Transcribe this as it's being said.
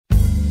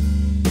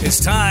It's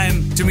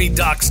time to meet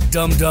Doc's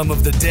Dum Dum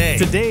of the Day.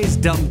 Today's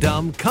Dum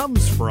Dum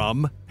comes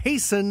from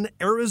Payson,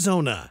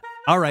 Arizona.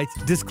 All right,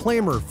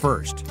 disclaimer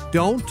first.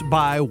 Don't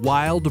buy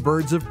wild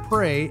birds of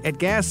prey at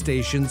gas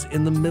stations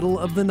in the middle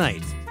of the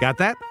night. Got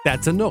that?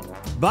 That's a no.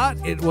 But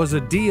it was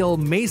a deal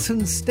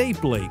Mason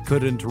Stapley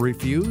couldn't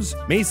refuse.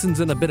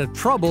 Mason's in a bit of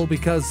trouble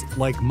because,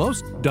 like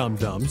most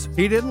dum-dums,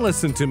 he didn't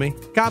listen to me.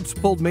 Cops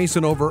pulled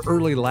Mason over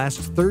early last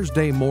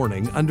Thursday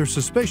morning under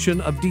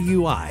suspicion of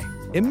DUI.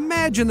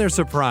 Imagine their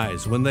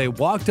surprise when they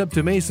walked up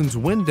to Mason's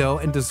window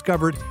and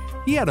discovered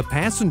he had a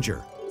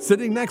passenger.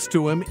 Sitting next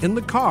to him in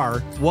the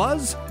car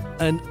was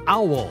an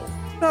owl.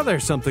 Now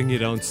there's something you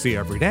don't see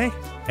every day.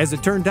 As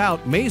it turned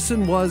out,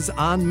 Mason was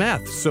on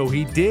meth, so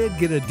he did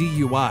get a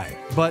DUI.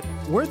 But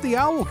where'd the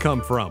owl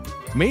come from?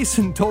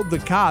 Mason told the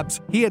cops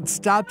he had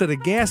stopped at a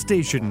gas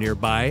station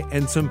nearby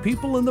and some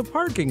people in the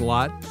parking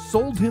lot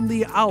sold him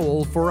the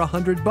owl for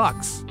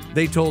 $100.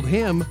 They told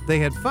him they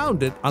had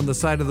found it on the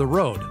side of the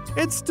road.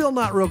 It's still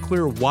not real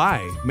clear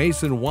why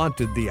Mason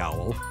wanted the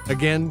owl.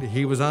 Again,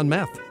 he was on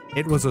meth.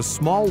 It was a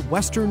small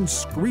western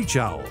screech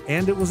owl,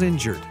 and it was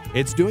injured.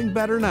 It's doing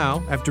better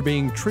now after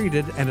being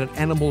treated at an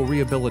animal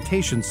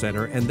rehabilitation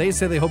center, and they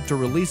say they hope to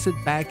release it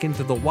back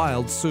into the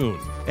wild soon.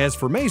 As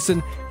for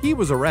Mason, he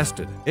was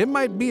arrested. It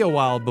might be a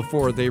while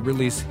before they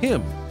release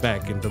him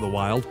back into the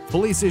wild.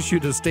 Police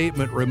issued a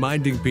statement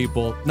reminding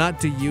people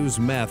not to use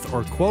meth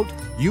or, quote,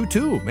 "You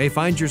too may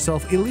find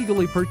yourself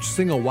illegally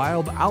purchasing a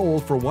wild owl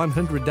for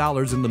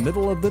 $100 in the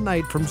middle of the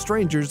night from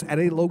strangers at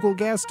a local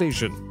gas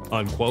station,"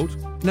 unquote.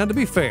 Now, to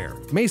be fair,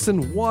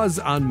 Mason was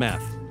on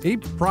meth. He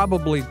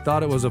probably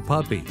thought it was a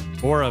puppy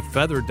or a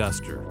feather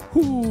duster.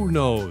 Who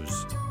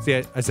knows?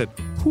 See, I said,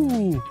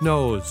 who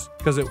knows?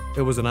 Because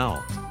it was an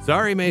owl.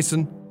 Sorry,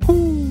 Mason.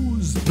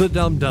 Who's the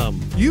dum-dum?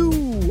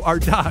 You are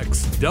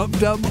Doc's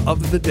Dum-Dum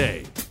of the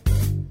Day.